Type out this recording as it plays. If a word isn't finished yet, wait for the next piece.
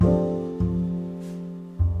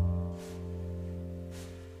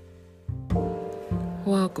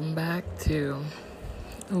Welcome back to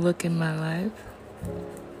Look in My Life.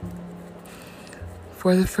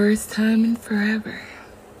 For the first time in forever,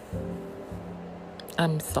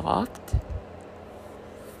 I'm soft.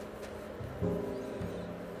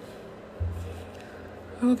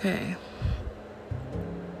 Okay.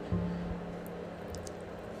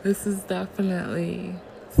 This is definitely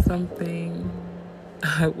something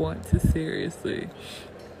I want to seriously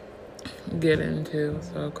get into.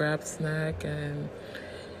 So grab a snack and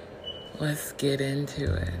let's get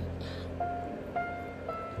into it.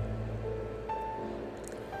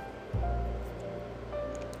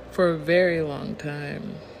 For a very long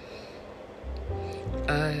time,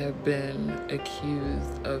 I have been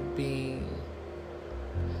accused of being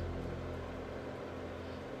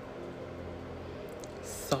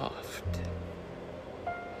soft.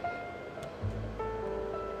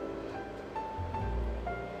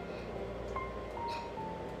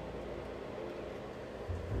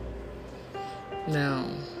 Now,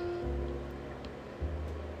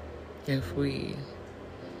 if we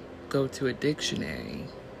go to a dictionary,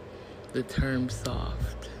 the term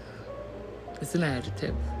soft is an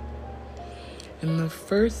adjective. And the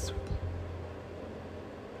first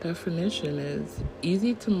definition is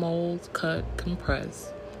easy to mold, cut,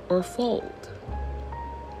 compress, or fold.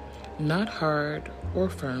 Not hard or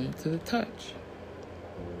firm to the touch.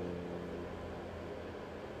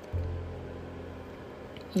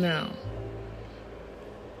 Now,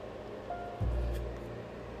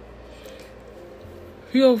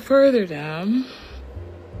 if you go further down,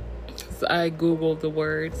 I googled the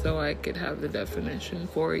word so I could have the definition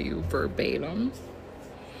for you verbatim.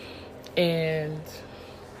 And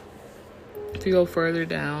if you go further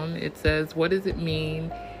down, it says, what does it mean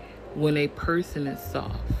when a person is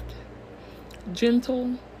soft?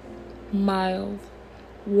 Gentle, mild,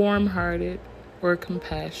 warm-hearted, or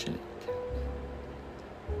compassionate.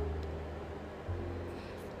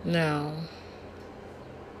 Now,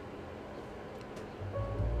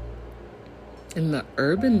 in the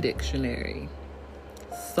Urban Dictionary,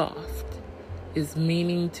 soft is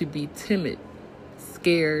meaning to be timid,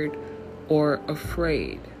 scared, or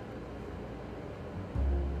afraid.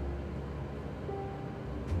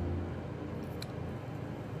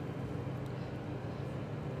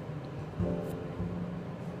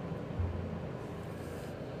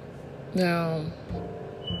 Now,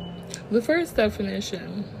 the first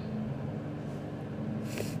definition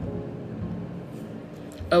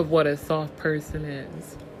of what a soft person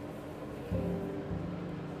is: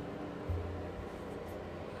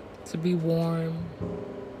 to be warm,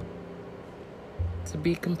 to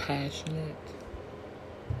be compassionate,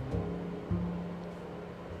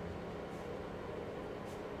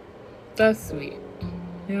 that's sweet,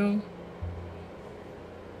 you know?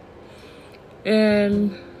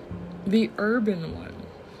 And the urban one,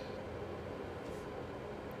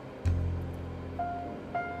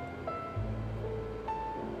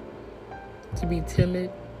 to be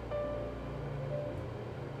timid,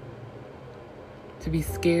 to be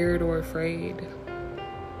scared or afraid.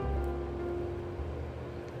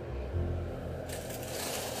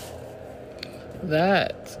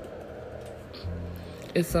 That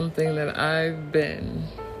is something that I've been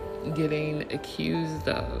getting accused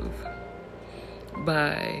of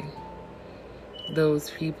by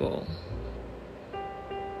those people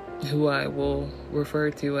who I will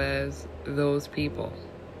refer to as those people.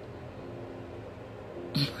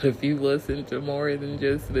 But if you listen to more than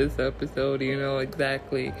just this episode, you know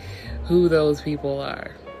exactly who those people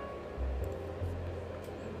are.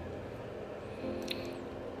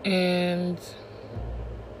 And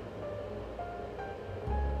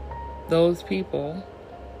those people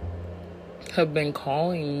have been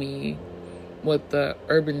calling me what the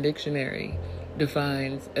Urban Dictionary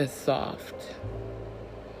defines as soft.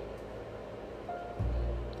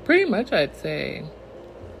 Pretty much, I'd say,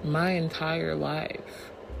 my entire life.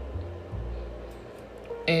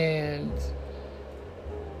 And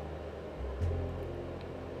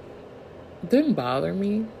it didn't bother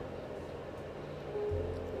me.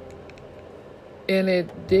 And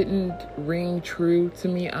it didn't ring true to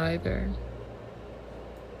me either.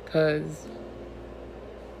 Because,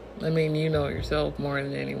 I mean, you know yourself more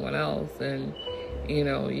than anyone else. And, you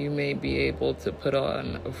know, you may be able to put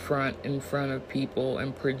on a front in front of people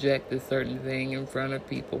and project a certain thing in front of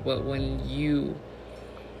people. But when you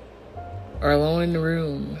are alone in the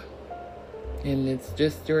room and it's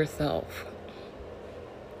just yourself,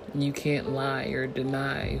 you can't lie or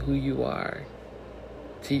deny who you are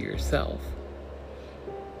to yourself.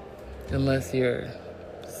 Unless you're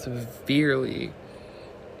severely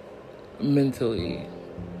mentally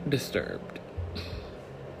disturbed.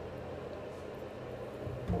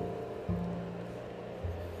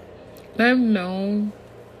 I've known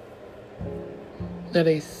that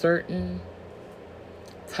a certain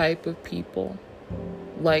type of people,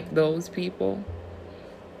 like those people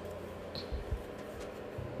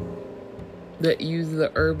that use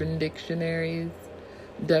the Urban Dictionary's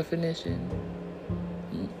definition,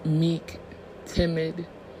 meek, timid,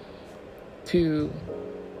 to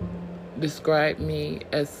describe me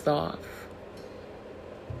as soft.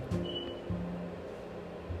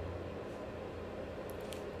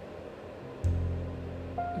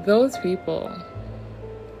 Those people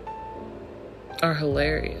are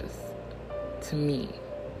hilarious to me.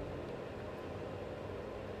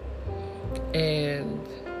 And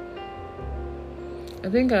I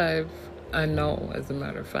think I know, as a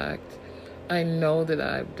matter of fact, I know that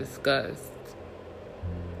I've discussed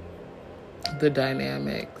the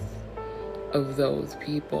dynamics of those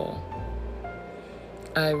people.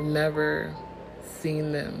 I've never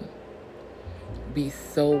seen them be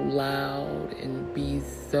so loud and be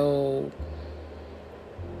so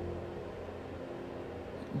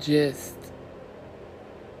just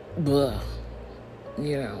blah,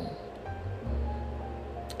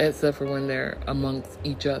 except for when they're amongst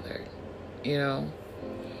each other, and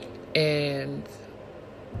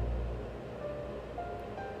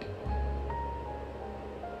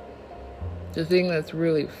the thing that's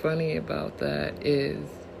really funny about that is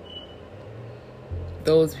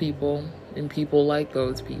those people and people like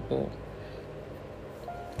those people.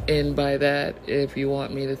 And by that, if you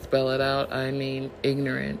want me to spell it out, I mean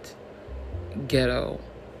ignorant, ghetto,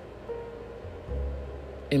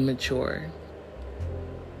 immature.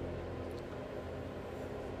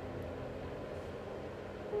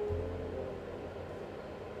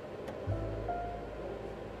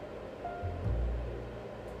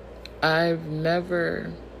 I've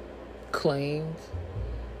never claimed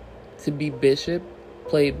to be Bishop,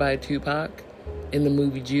 played by Tupac, in the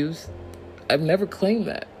movie Juice. I've never claimed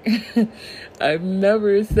that. I've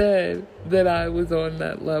never said that I was on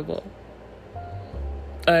that level.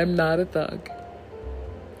 I'm not a thug.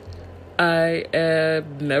 I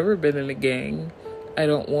have never been in a gang. I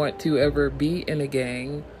don't want to ever be in a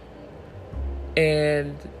gang.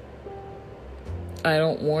 And I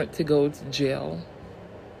don't want to go to jail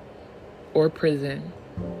or prison.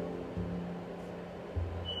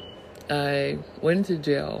 I went to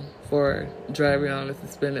jail for driving on a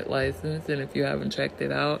suspended license, and if you haven't checked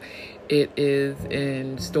it out, it is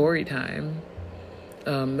in story time.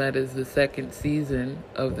 That is the second season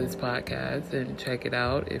of this podcast, and check it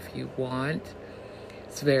out if you want.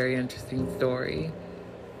 It's a very interesting story.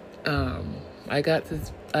 I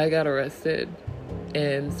got arrested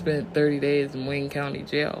and spent 30 days in Wayne County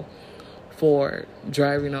Jail for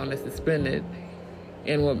driving on a suspended.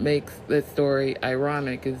 And what makes that story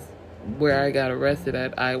ironic is where I got arrested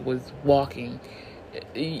at, I was walking.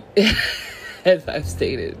 As I've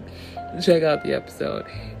stated, check out the episode.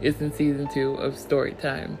 It's in season 2 of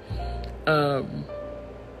Storytime.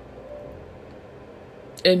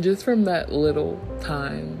 And just from that little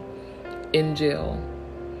time in jail,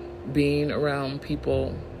 being around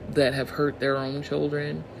people that have hurt their own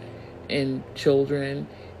children and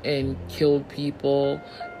killed people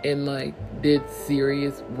and did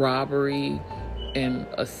serious robbery and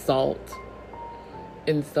assault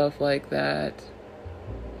and stuff like that,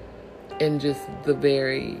 and just the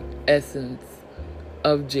very essence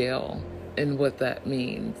of jail and what that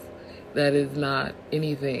means. That is not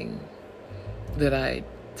anything that I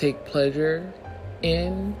take pleasure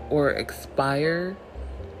in or aspire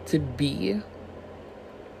to be.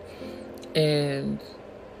 And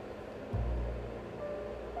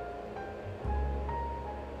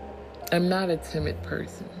I'm not a timid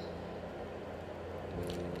person.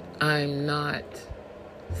 I'm not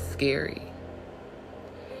scary.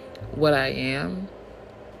 What I am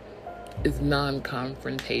is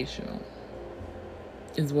non-confrontational,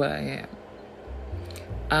 is what I am.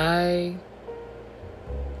 I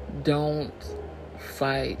don't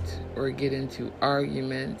fight or get into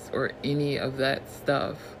arguments or any of that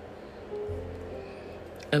stuff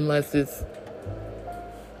unless it's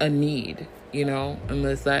a need,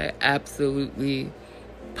 unless I absolutely,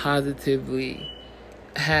 positively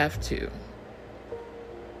have to.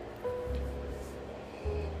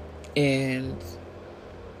 And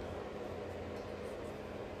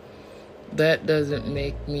that doesn't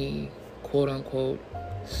make me, quote unquote,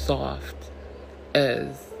 soft,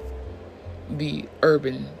 as the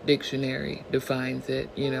Urban Dictionary defines it,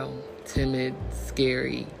 timid,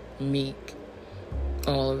 scary, meek,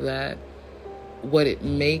 all of that. What it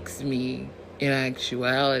makes me, in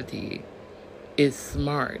actuality, is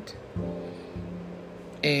smart.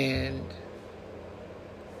 And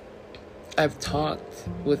I've talked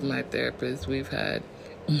with my therapist. We've had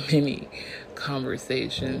many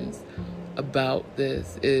conversations about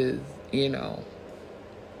this, and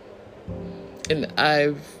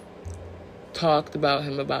I've talked about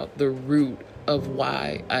him about the root of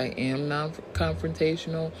why I am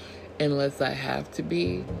non-confrontational unless I have to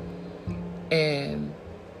be. And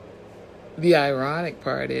the ironic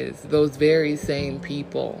part is those very same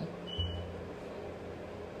people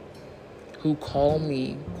who call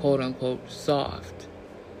me, quote unquote, soft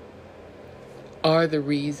are the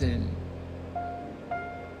reason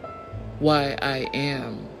why I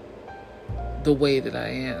am the way that I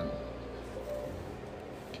am.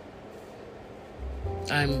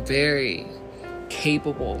 I'm very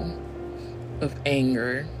capable of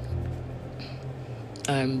anger.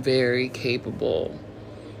 I'm very capable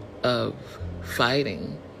of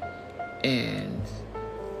fighting. And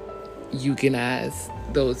you can ask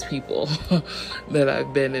those people that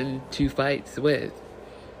I've been into fights with.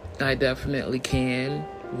 I definitely can,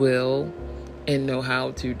 will, and know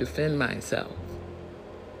how to defend myself.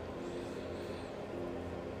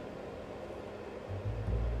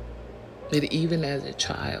 But even as a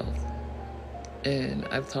child, and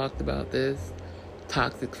I've talked about this,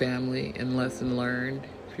 Toxic Family and Lesson Learned,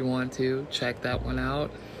 if you want to, check that one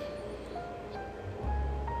out.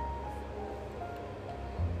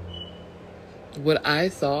 What I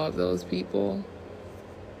saw of those people,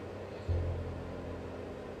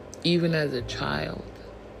 even as a child,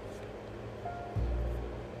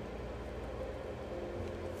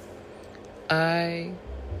 I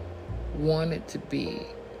wanted to be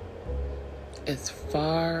as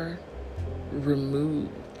far removed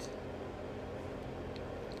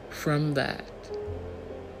from that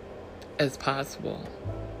as possible.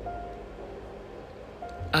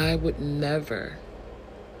 I would never,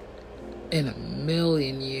 in a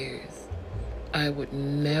million years, I would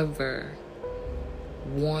never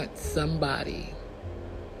want somebody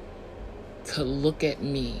to look at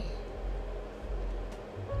me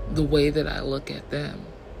the way that I look at them.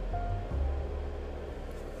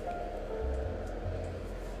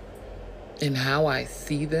 And how I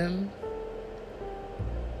see them,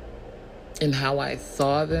 and how I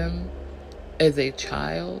saw them as a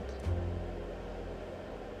child,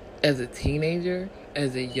 as a teenager,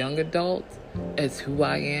 as a young adult, as who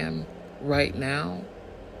I am right now,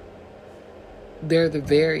 they're the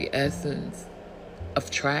very essence of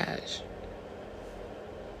trash.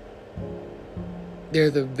 They're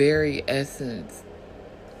the very essence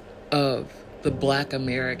of the Black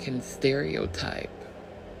American stereotype.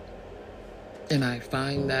 And I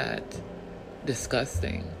find that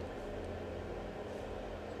disgusting.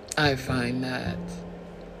 I find that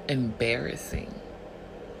embarrassing.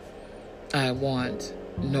 I want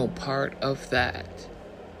no part of that.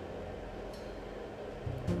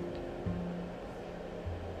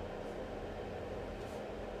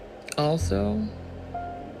 Also,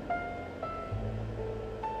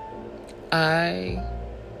 I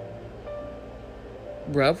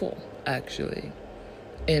revel, actually,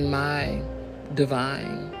 in my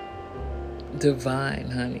divine,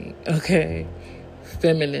 honey, okay,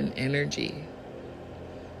 feminine energy.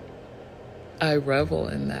 I revel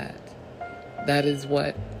in that. That is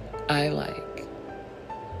what I like.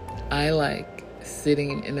 I like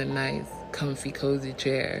sitting in a nice, comfy, cozy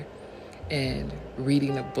chair and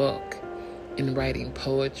reading a book and writing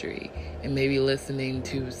poetry and maybe listening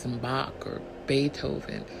to some Bach or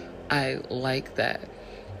Beethoven. I like that.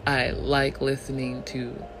 I like listening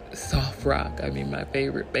to soft rock. I mean, my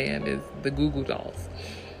favorite band is the Goo Goo Dolls.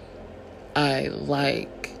 I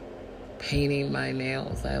like painting my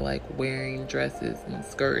nails. I like wearing dresses and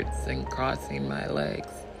skirts and crossing my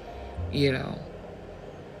legs. You know,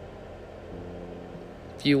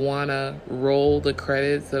 if you want to roll the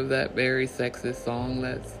credits of that very sexist song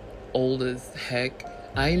that's old as heck,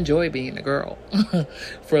 I enjoy being a girl,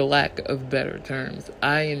 for lack of better terms.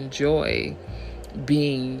 I enjoy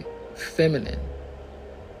being feminine.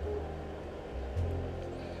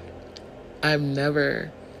 I've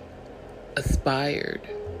never aspired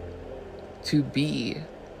to be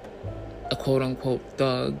a quote-unquote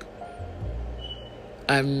thug.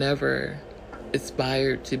 I've never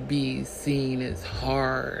aspired to be seen as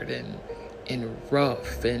hard and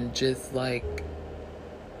rough and just like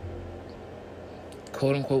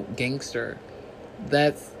quote-unquote gangster.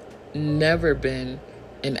 That's never been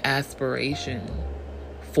an aspiration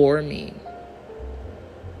for me.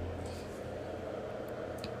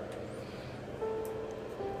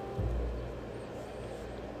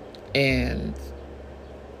 And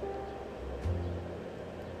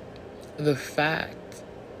the fact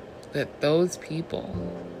that those people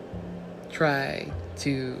try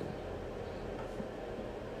to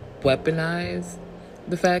weaponize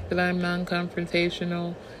the fact that I'm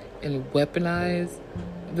non-confrontational and weaponize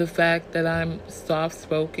the fact that I'm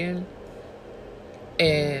soft-spoken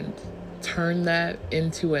and turn that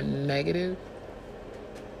into a negative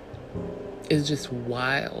is just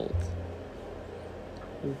wild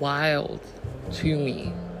to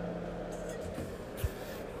me.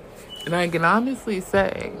 And I can honestly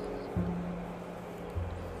say,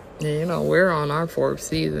 we're on our 4th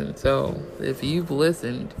season, so if you've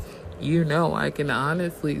listened, I can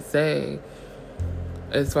honestly say,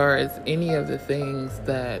 as far as any of the things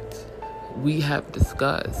that we have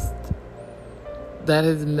discussed, that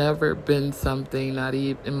has never been something, not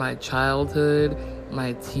even in my childhood,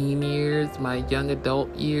 my teen years, my young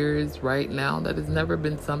adult years, right now, that has never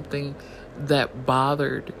been something that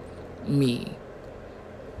bothered me.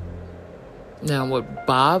 Now, what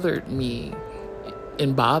bothered me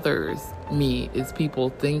and bothers me is people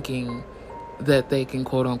thinking that they can,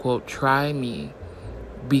 quote unquote, try me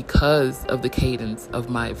because of the cadence of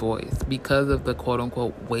my voice, because of the, quote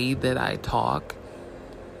unquote, way that I talk,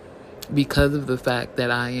 because of the fact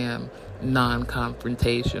that I am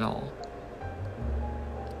non-confrontational.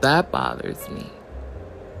 That bothers me.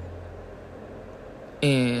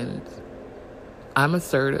 And I'm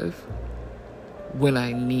assertive when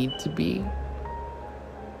I need to be.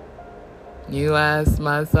 You ask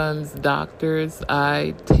my son's doctors,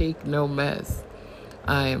 I take no mess.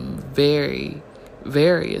 I am very,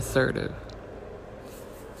 very assertive.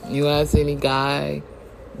 You ask any guy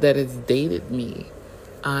that has dated me,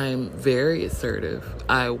 I'm very assertive.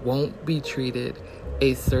 I won't be treated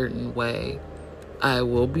a certain way. I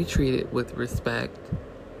will be treated with respect.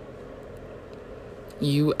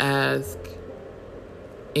 You ask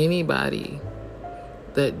anybody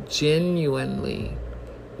that genuinely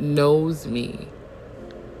knows me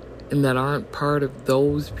and that aren't part of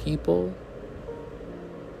those people,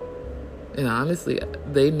 and honestly,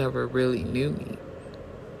 they never really knew me.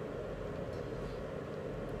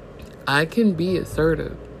 I can be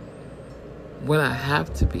assertive when I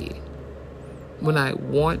have to be, when I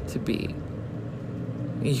want to be.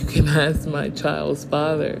 You can ask my child's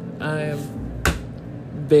father. I am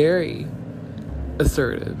very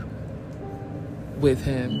assertive with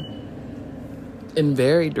him and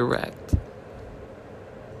very direct.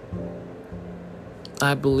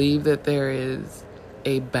 I believe that there is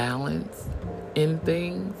a balance in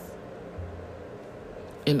things,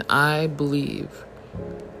 and I believe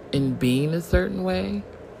in being a certain way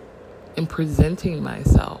and presenting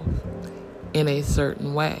myself in a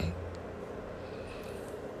certain way.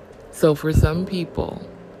 So for some people,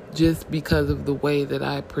 just because of the way that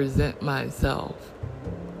I present myself,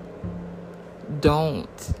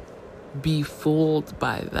 don't be fooled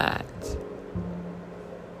by that.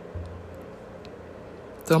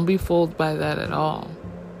 Don't be fooled by that at all.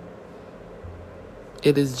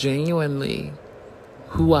 It is genuinely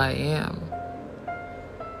who I am.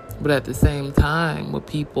 But at the same time, what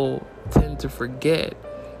people tend to forget,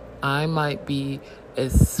 I might be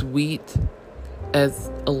as sweet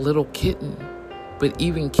as a little kitten, but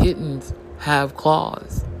even kittens have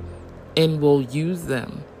claws and will use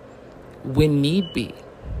them when need be.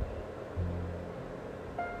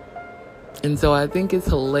 And so I think it's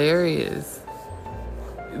hilarious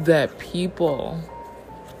that people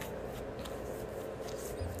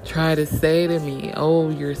try to say to me, oh,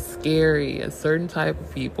 you're scary. A certain type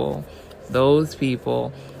of people, those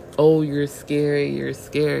people, oh, you're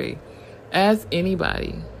scary. Ask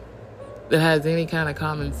anybody that has any kind of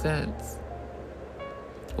common sense.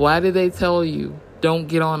 Why do they tell you don't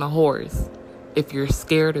get on a horse if you're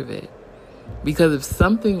scared of it? Because if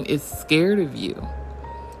something is scared of you,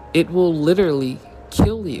 it will literally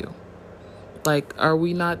kill you. Like, are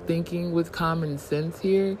we not thinking with common sense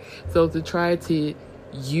here? So to try to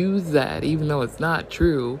use that, even though it's not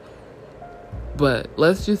true, but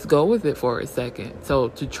let's just go with it for a second. So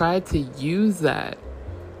to try to use that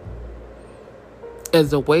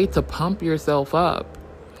as a way to pump yourself up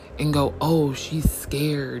and go, oh, she's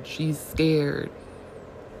scared.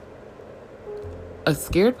 A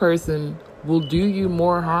scared person will do you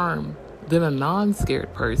more harm than a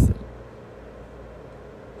non-scared person.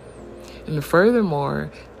 And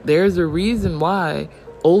furthermore, there's a reason why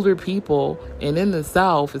older people, and in the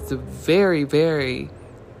South, it's a very, very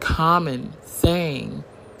common saying,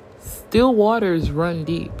 still waters run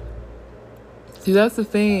deep. See, that's the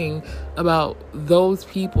thing about those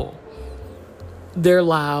people. They're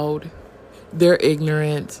loud, they're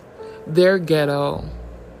ignorant, they're ghetto.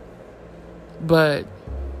 But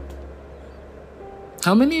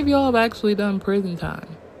how many of y'all have actually done prison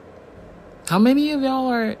time? How many of y'all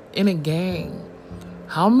are in a gang?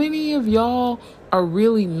 How many of y'all are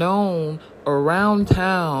really known around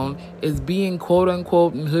town as being, quote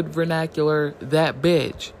unquote, in hood vernacular, that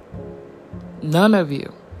bitch. None of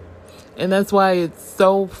you. And that's why it's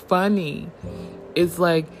so funny. It's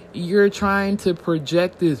like you're trying to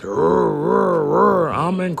project this,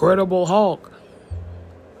 I'm Incredible Hulk.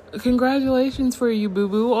 Congratulations for you,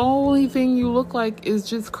 boo-boo. Only thing you look like is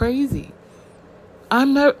just crazy.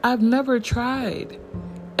 I've never tried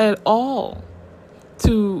at all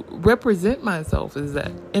to represent myself as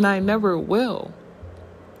that, and I never will.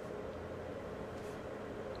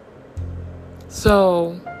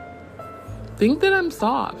 So, think that I'm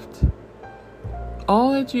soft.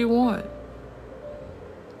 All that you want.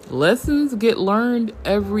 Lessons get learned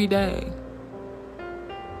every day.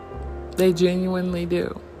 They genuinely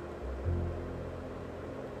do.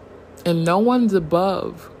 And no one's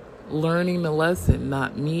above learning the lesson.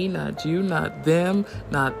 Not me, not you, not them,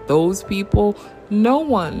 not those people. No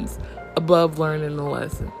one's above learning the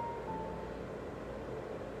lesson.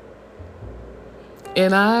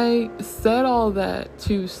 And I said all that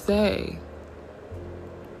to say,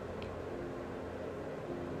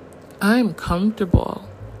 I'm comfortable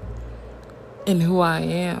in who I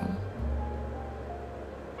am.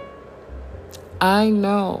 I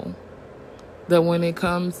know that when it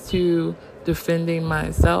comes to defending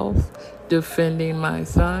myself, defending my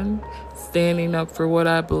son, standing up for what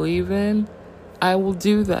I believe in, I will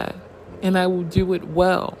do that. And I will do it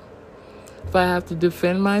well. If I have to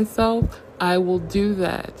defend myself, I will do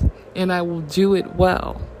that. And I will do it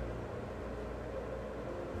well.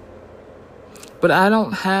 But I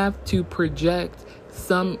don't have to project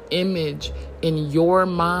some image in your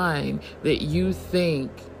mind that you think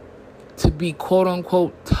to be quote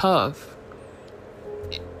unquote tough.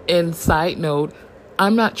 And side note,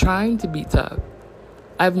 I'm not trying to be tough.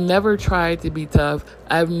 I've never tried to be tough.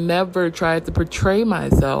 I've never tried to portray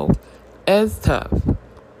myself as tough.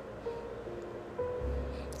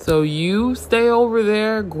 So you stay over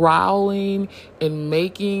there growling and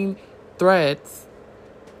making threats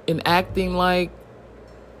and acting like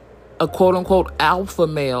a quote unquote alpha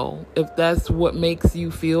male, if that's what makes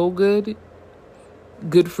you feel good.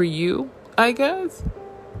 Good for you, I guess.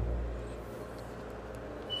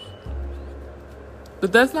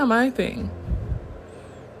 But that's not my thing.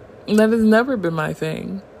 That has never been my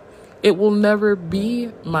thing. It will never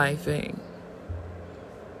be my thing.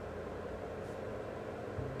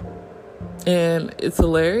 And it's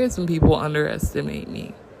hilarious when people underestimate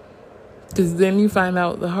me. Because then you find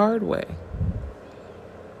out the hard way.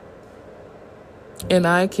 And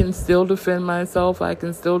I can still defend myself. I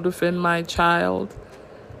can still defend my child.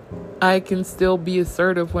 I can still be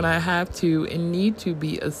assertive when I have to and need to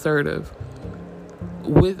be assertive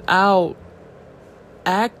without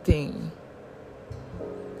acting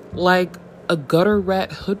like a gutter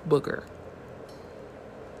rat hood booger.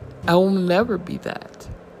 I will never be that.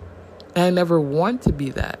 I never want to be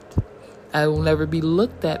that. I will never be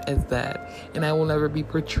looked at as that. And I will never be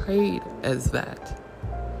portrayed as that.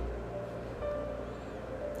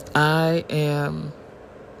 I am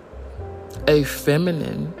a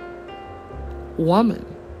feminine woman.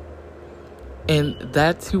 And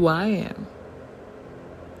that's who I am.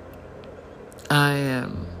 I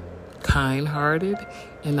am kind-hearted,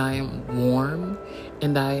 and I am warm,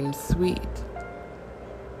 and I am sweet.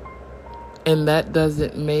 And that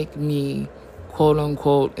doesn't make me, quote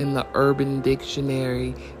unquote, in the Urban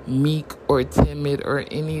Dictionary, meek or timid or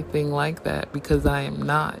anything like that, because I am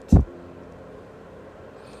not.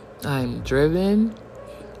 I am driven.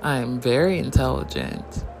 I am very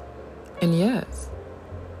intelligent. And yes,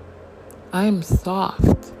 I am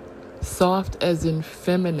soft. Soft as in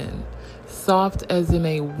feminine. Soft as in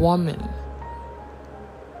a woman.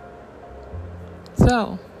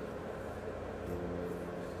 So,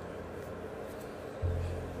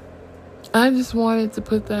 I just wanted to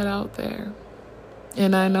put that out there.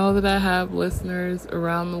 And I know that I have listeners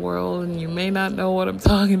around the world, and you may not know what I'm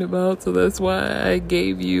talking about, so that's why I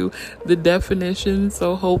gave you the definition,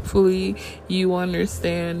 so hopefully you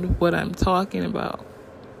understand what I'm talking about.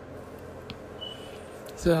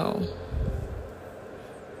 So,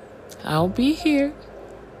 I'll be here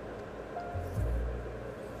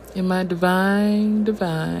in my divine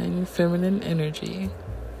feminine energy,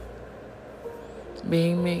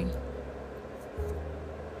 being me.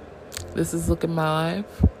 This is Look at My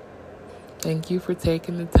Life. Thank you for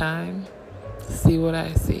taking the time to see what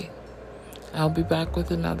I see. I'll be back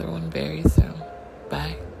with another one very soon.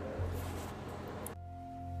 Bye.